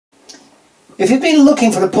If you've been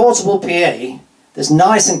looking for a portable PA that's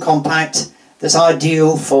nice and compact, that's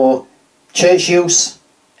ideal for church use,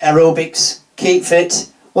 aerobics, keep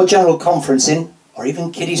fit, or general conferencing, or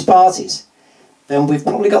even kiddies' parties, then we've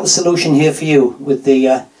probably got the solution here for you with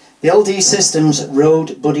the LD Systems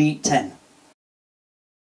Roadbuddy 10.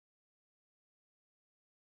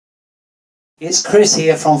 It's Chris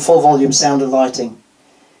here from Full Volume Sound and Lighting.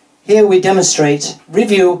 Here we demonstrate,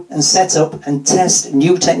 review and set up and test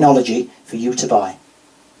new technology for you to buy.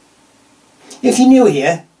 If you're new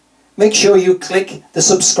here, make sure you click the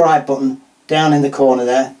subscribe button down in the corner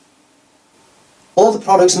there. All the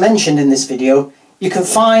products mentioned in this video you can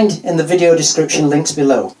find in the video description links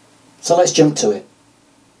below. So let's jump to it.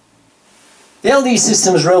 The LD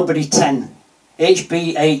Systems Roadbuddy 10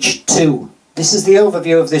 HBH2. This is the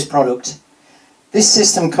overview of this product. This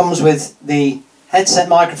system comes with the headset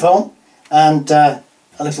microphone and a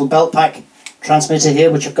little belt pack transmitter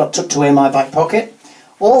here, which I've got tucked away in my back pocket.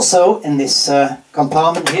 Also in this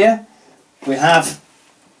compartment here we have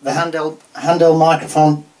the handheld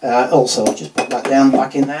microphone. Also, I'll just put that down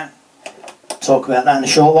back in there. Talk about that in a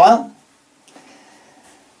short while.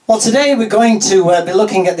 Well, today we're going to be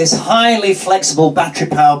looking at this highly flexible battery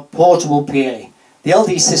powered portable PA, the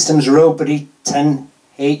LD Systems Roadbuddy 10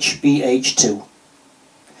 HBH2.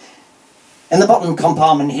 In the bottom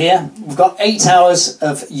compartment here we've got 8 hours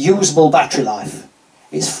of usable battery life.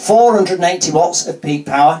 It's 480 watts of peak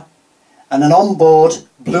power and an onboard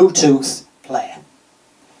Bluetooth player.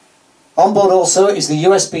 Onboard also is the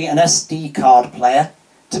USB and SD card player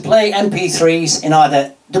to play MP3s in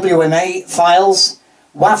either WMA files,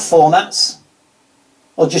 WAV formats,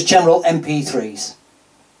 or just general MP3s.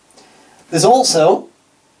 There's also,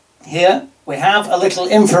 here, we have a little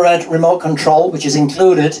infrared remote control which is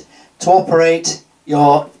included to operate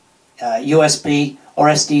your USB or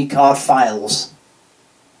SD card files.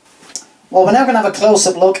 Well, we're now going to have a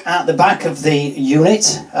close-up look at the back of the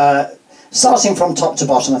unit, starting from top to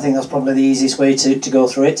bottom. I think that's probably the easiest way to go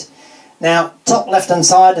through it. Now, top left-hand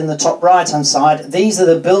side and the top right-hand side, these are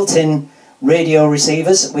the built-in radio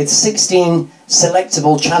receivers with 16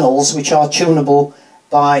 selectable channels which are tunable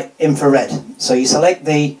by infrared. So you select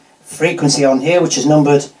the frequency on here, which is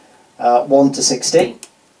numbered 1 to 60.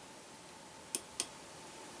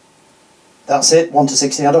 That's it, 1 to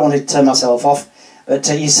 60. I don't want to turn myself off. But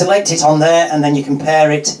you select it on there and then you can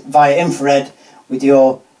pair it via infrared with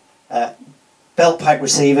your belt pack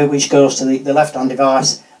receiver, which goes to the left-hand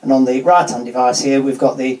device, and on the right-hand device here we've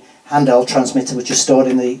got the handheld transmitter which is stored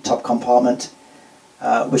in the top compartment,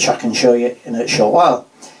 which I can show you in a short while.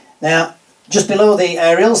 Now, just below the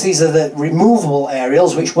aerials, these are the removable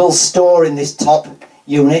aerials which will store in this top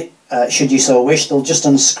unit, should you so wish. They'll just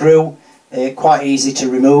unscrew, quite easy to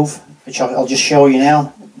remove, which I'll just show you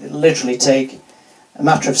now. It'll literally take a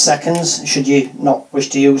matter of seconds should you not wish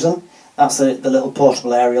to use them. That's the little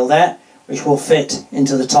portable aerial there, which will fit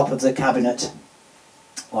into the top of the cabinet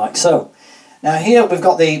like so. Now here we've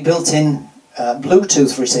got the built-in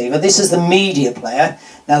Bluetooth receiver. This is the media player.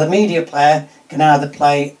 Now the media player can either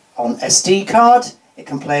play on SD card, it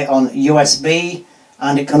can play on USB,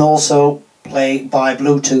 and it can also play by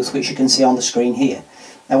Bluetooth, which you can see on the screen here.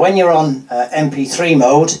 Now when you're on MP3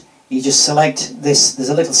 mode, you just select this. There's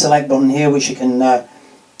a little select button here which you can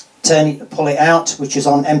pull it out, which is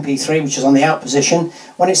on MP3, which is on the out position.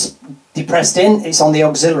 When it's depressed in, it's on the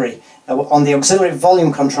auxiliary. On the auxiliary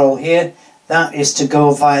volume control here, that is to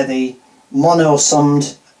go via the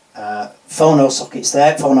mono-summed phono sockets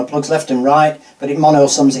there, phono plugs left and right, but it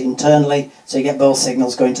mono-sums it internally, so you get both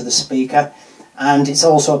signals going to the speaker. And it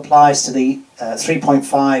also applies to the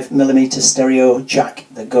 3.5mm stereo jack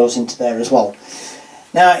that goes into there as well.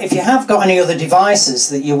 Now, if you have got any other devices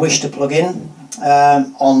that you wish to plug in,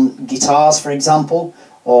 on guitars for example,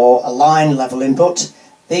 or a line level input,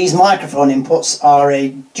 these microphone inputs are a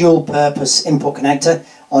dual purpose input connector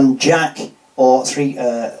on jack or a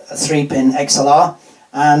 3-pin XLR,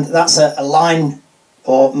 and that's a line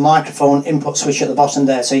or microphone input switch at the bottom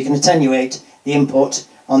there, so you can attenuate the input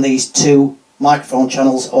on these 2 microphone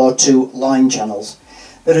channels or 2 line channels.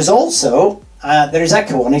 There is also there is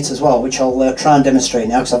echo on it as well, which I'll try and demonstrate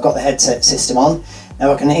now because I've got the headset system on.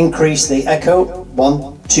 Now I can increase the echo,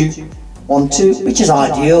 1, 2, 1, 2, which is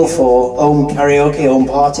ideal for home karaoke, home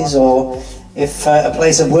parties, or if a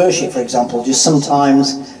place of worship, for example, just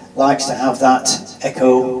sometimes likes to have that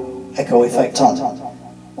echo effect on.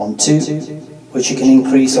 1, 2, which you can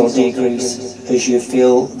increase or decrease as you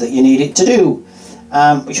feel that you need it to do,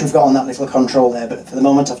 which we've got on that little control there, but for the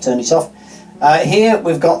moment I've turned it off. Here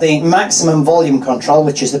we've got the maximum volume control,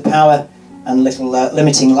 which is the power and little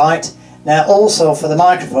limiting light, Now also for the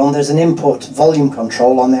microphone there's an input volume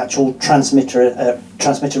control on the actual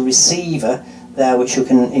transmitter receiver there, which you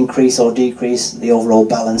can increase or decrease the overall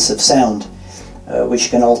balance of sound, which you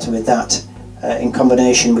can alter with that in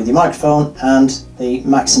combination with your microphone and the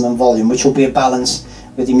maximum volume, which will be a balance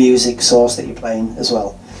with your music source that you're playing as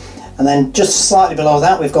well. And then just slightly below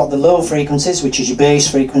that we've got the low frequencies, which is your bass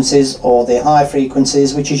frequencies, or the high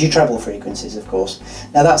frequencies, which is your treble frequencies, of course.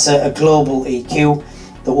 Now that's a global EQ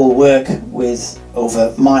that will work with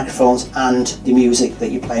over microphones and the music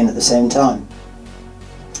that you're playing at the same time.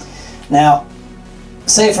 Now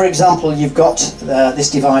say for example you've got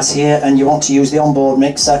this device here and you want to use the onboard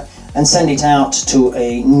mixer and send it out to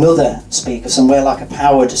another speaker somewhere, like a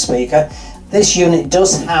powered speaker. This unit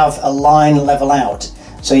does have a line level out.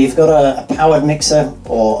 So you've got a powered mixer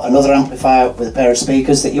or another amplifier with a pair of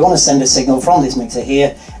speakers that you want to send a signal from this mixer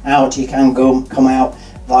here out, you can come out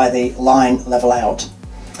via the line level out.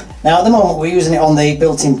 Now at the moment we're using it on the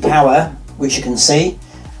built-in power, which you can see,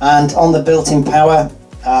 and on the built-in power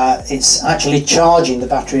it's actually charging the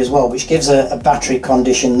battery as well, which gives a battery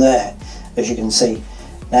condition there, as you can see.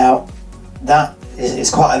 Now that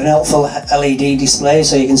is quite an helpful LED display,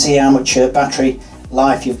 so you can see how much battery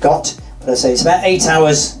life you've got. But I say it's about 8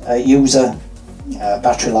 hours user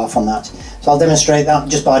battery life on that. So I'll demonstrate that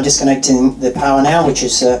just by disconnecting the power now, which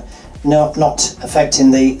is not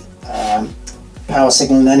affecting the power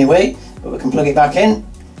signal in any way, but we can plug it back in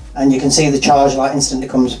and you can see the charge light instantly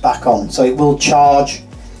comes back on. So it will charge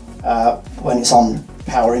when it's on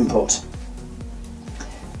power input.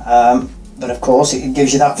 But of course it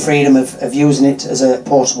gives you that freedom of using it as a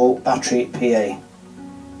portable battery PA.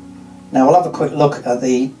 Now we'll have a quick look at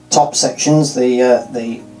the top sections,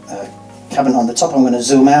 the cabinet on the top. I'm going to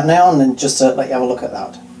zoom out now and then just to let you have a look at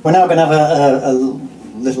that. We're now going to have a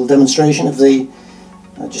little demonstration of the,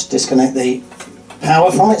 just disconnect the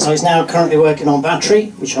power from it. So it's now currently working on battery,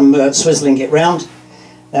 which I'm swizzling it round.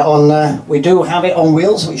 Now we do have it on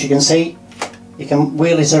wheels, which you can see. You can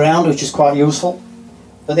wheel it around, which is quite useful.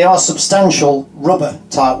 But they are substantial rubber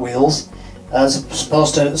type wheels, as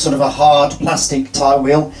opposed to sort of a hard plastic type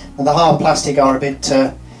wheel. And the hard plastic are a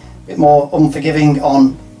bit more unforgiving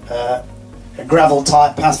on a gravel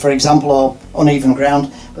type path, for example, or uneven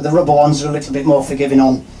ground. But the rubber ones are a little bit more forgiving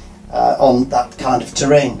on that kind of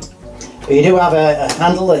terrain. But you do have a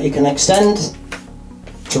handle that you can extend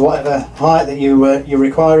to whatever height that you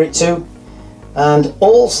require it to. And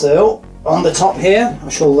also on the top here, I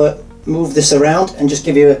shall move this around and just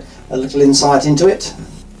give you a little insight into it.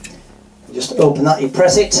 Just open that, you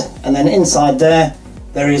press it, and then inside there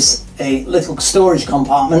is a little storage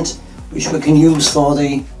compartment which we can use for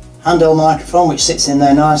the handheld microphone, which sits in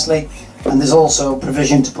there nicely. And there's also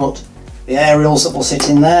provision to put the aerials that will sit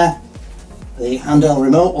in there, the handheld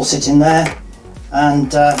remote will sit in there,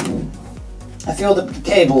 and a few other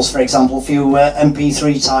cables, for example, a few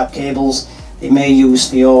MP3 type cables that you may use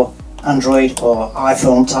for your Android or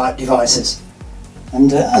iPhone type devices. And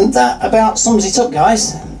that about sums it up,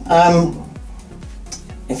 guys.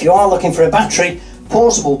 If you are looking for a battery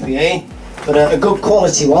portable PA, but a good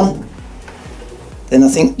quality one, then I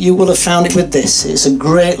think you will have found it with this. It's a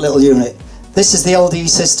great little unit. This is the LD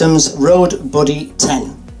Systems Roadbuddy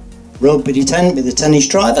 10. Roadbuddy 10 with a 10-inch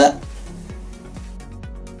driver.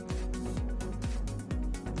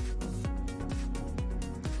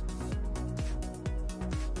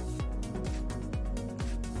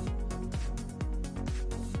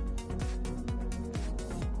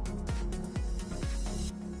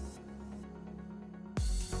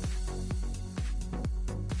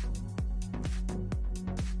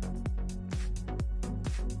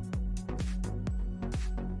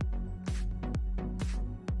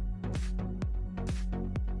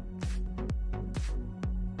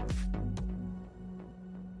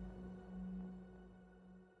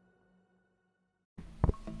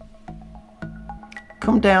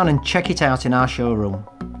 Come down and check it out in our showroom.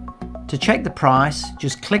 To check the price,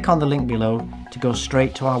 just click on the link below to go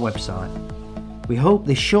straight to our website. We hope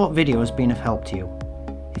this short video has been of help to you.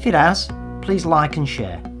 If it has, please like and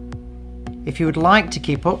share. If you would like to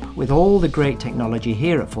keep up with all the great technology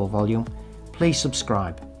here at Full Volume, please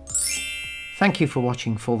subscribe. Thank you for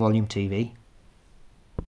watching Full Volume TV.